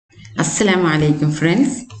Assalamu alaikum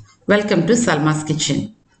friends. Welcome to Salmaz kitchen.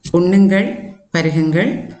 உண்ணுங்கள்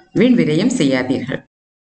பருகுங்கள் வீண் விரயம் செய்யாதீர்கள்.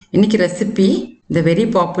 இன்னைக்கு recipe the very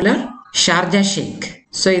popular Sharjah shake.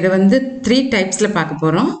 So இத வந்து 3 typesல பார்க்க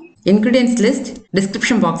போறோம். Ingredients list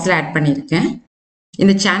description boxல ஆட் பண்ணிருக்கேன்.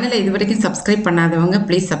 இந்த சேனலை இதுவரைக்கும் சப்ஸ்கிரைப் பண்ணாதவங்க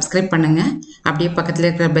ப்ளீஸ் சப்ஸ்கிரைப் பண்ணுங்க. அப்படியே பக்கத்துல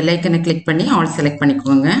இருக்கிற பெல் ஐக்கனை கிளிக் பண்ணி ஆல் செலக்ட்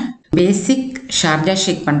பண்ணிக்கோங்க. பேசிக் ஷார்ஜா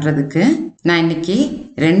ஷேக் பண்றதுக்கு நான் இன்னைக்கு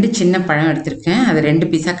 2 சின்ன பழம் எடுத்திருக்கேன். அதை 2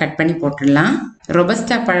 பீஸா கட் பண்ணி போட்டுடலாம்.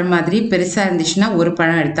 ரொபஸ்டா பழம் மாதிரி பெருசா இருந்துச்சுன்னா ஒரு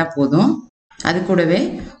பழம் எடுத்தா போதும். அது கூடவே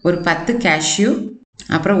ஒரு 10 cashew,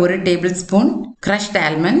 அப்புறம் 1 table spoon crushed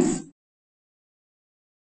almonds,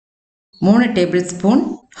 3 table spoon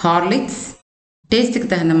Horlicks,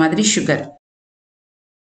 டேஸ்ட்டுக்கு தகுந்த மாதிரி சுகர்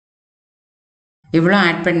இவ்வளோ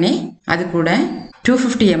ஆட் பண்ணி அது கூட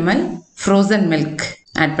 250 ml frozen milk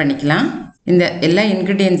ஆட் பண்ணிக்கலாம். இந்த எல்லா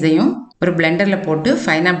இன்க்ரீடியன்ஸையும் ஒரு பிளெண்டரில் போட்டு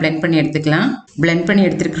ஃபைனாக பிளெண்ட் பண்ணி எடுத்துக்கலாம். பிளெண்ட் பண்ணி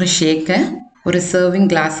எடுத்துருக்கிற ஷேக்கை ஒரு சர்விங்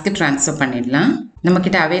கிளாஸ்க்கு ட்ரான்ஸ்ஃபர் பண்ணிடலாம்.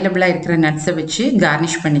 நம்மக்கிட்ட அவைலபிளாக இருக்கிற நட்ஸை வச்சு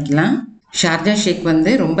கார்னிஷ் பண்ணிக்கலாம். ஷார்ஜா ஷேக்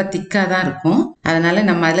வந்து ரொம்ப திக்காக தான் இருக்கும், அதனால்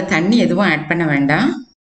நம்ம அதில் தண்ணி எதுவும் ஆட் பண்ண வேண்டாம்.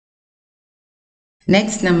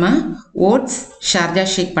 நெக்ஸ்ட் நம்ம ஓட்ஸ் ஷார்ஜா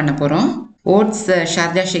ஷேக் பண்ண போகிறோம். ஓட்ஸ்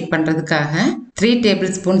ஷார்ஜா ஷேக் பண்ணுறதுக்காக 3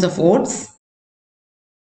 டேபிள் ஸ்பூன்ஸ் ஆஃப் ஓட்ஸ்,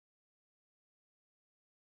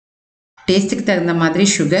 டேஸ்ட்டுக்கு தகுந்த மாதிரி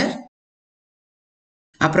சுகர்,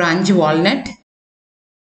 அப்புறம் 5 வால்நட்,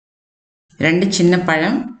 2 சின்ன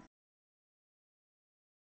பழம்,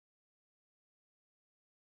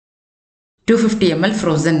 250 ml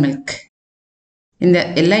frozen milk. இந்த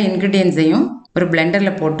எல்லா இன்க்ரீடியன்ஸையும் ஒரு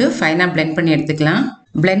பிளெண்டரில் போட்டு ஃபைனாக பிளெண்ட் பண்ணி எடுத்துக்கலாம்.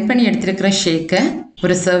 பிளெண்ட் பண்ணி எடுத்துருக்கிற ஷேக்கை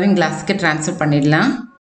ஒரு சர்விங் கிளாஸ்க்கு ட்ரான்ஸ்ஃபர் பண்ணிடலாம்.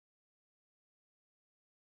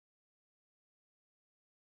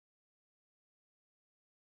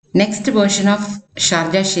 நெக்ஸ்ட் வெர்ஷன் ஆஃப்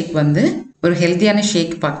ஷார்ஜா ஷேக் வந்து ஒரு ஹெல்த்தியான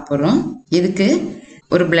ஷேக் பார்க்க போகிறோம். இதுக்கு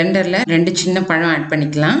ஒரு பிளெண்டரில் 2 சின்ன பழம் ஆட்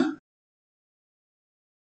பண்ணிக்கலாம்.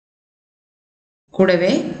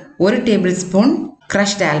 கூடவே 1 டேபிள் ஸ்பூன்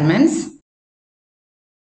crushed almonds,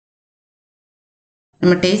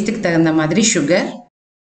 நம்ம டேஸ்ட்டுக்கு தகுந்த மாதிரி சுகர்,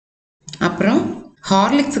 அப்புறம்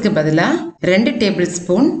ஹார்லிக்ஸுக்கு பதிலாக 2 table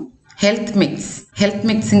spoon health mix. Health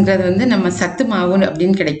மிக்ஸுங்கிறது வந்து நம்ம சத்து மாவு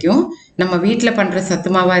அப்படின்னு கிடைக்கும். நம்ம வீட்டில் பண்ணுற சத்து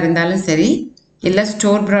மாவாக இருந்தாலும் சரி, இல்லை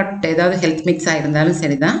ஸ்டோர் ப்ராட் ஏதாவது ஹெல்த் மிக்ஸாக இருந்தாலும்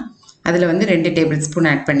சரி தான். அதில் வந்து 2 டேபிள் ஸ்பூன்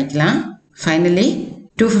ஆட் பண்ணிக்கலாம். ஃபைனலி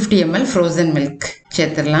 250 ml ஃப்ரோசன் மில்க்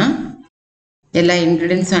சேர்த்துடலாம். எல்லா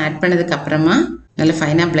இன்க்ரீடியன்ஸும் ஆட் பண்ணதுக்கு அப்புறமா நல்லா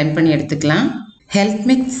ஃபைனாக பிளெண்ட் பண்ணி எடுத்துக்கலாம். ஹெல்த்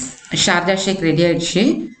மிக்ஸ் ஷார்ஜா ஷேக் ரெடி ஆகிடுச்சு.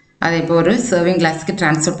 அதை இப்போ ஒரு சர்விங் கிளாஸ்க்கு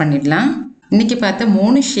ட்ரான்ஸ்ஃபர் பண்ணிடலாம். இன்றைக்கி பார்த்த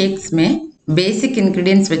 3 ஷேக்ஸுமே பேசிக்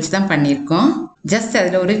இன்க்ரீடியன்ஸ் வச்சு தான் பண்ணியிருக்கோம். ஜஸ்ட்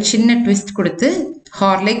அதில் ஒரு சின்ன ட்விஸ்ட் கொடுத்து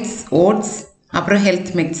ஹார்லிக்ஸ், ஓட்ஸ், அப்புறம்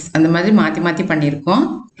ஹெல்த் மிக்ஸ் அந்த மாதிரி மாற்றி மாற்றி பண்ணியிருக்கோம்.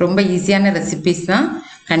 ரொம்ப ஈஸியான ரெசிபீஸ் தான்.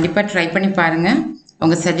 கண்டிப்பாக ட்ரை பண்ணி பாருங்கள்.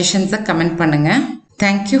 உங்கள் சஜஷன்ஸை கமெண்ட் பண்ணுங்கள்.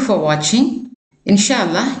 தேங்க்யூ ஃபார் வாட்சிங். இன்ஷா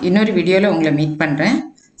அல்லாஹ் இன்னொரு வீடியோவில் உங்களை மீட் பண்ணுறேன்.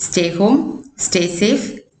 Stay home, stay safe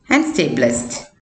and stay blessed.